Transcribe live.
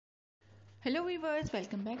Hello viewers,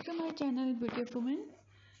 welcome back to my channel Beauty of Women.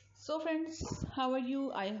 So friends, how are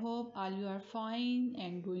you? I hope all you are fine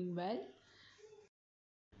and doing well.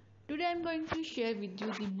 Today I'm going to share with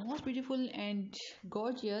you the most beautiful and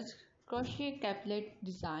gorgeous crochet caplet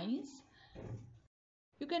designs.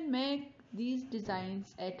 You can make these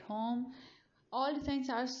designs at home. All designs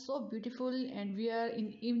are so beautiful and wear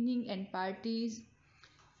in evening and parties.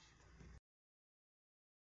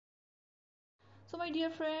 So my dear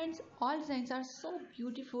friends, all designs are so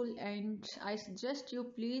beautiful and I suggest you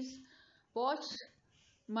please watch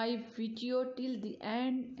my video till the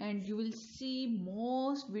end and you will see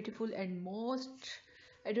most beautiful and most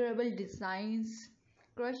adorable designs,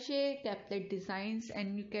 crochet caplet designs,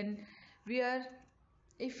 and you can wear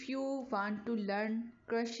if you want to learn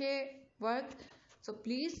crochet work. So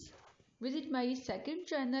please visit my second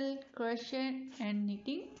channel, crochet and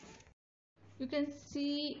knitting. You can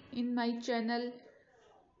see in my channel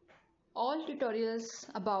all tutorials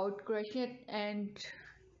about crochet and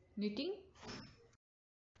knitting.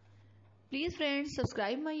 Please friends,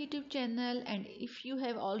 subscribe my YouTube channel, and if you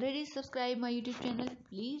have already subscribed my YouTube channel,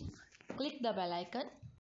 please click the bell icon.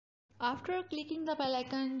 After clicking the bell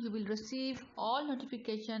icon, you will receive all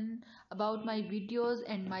notification about my videos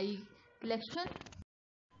and my collection.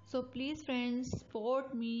 So please friends,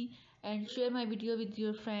 support me and share my video with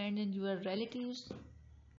your friends and your relatives.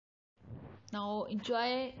 Now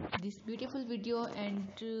enjoy this beautiful video and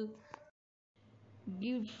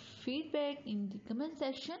give feedback in the comment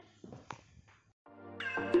section.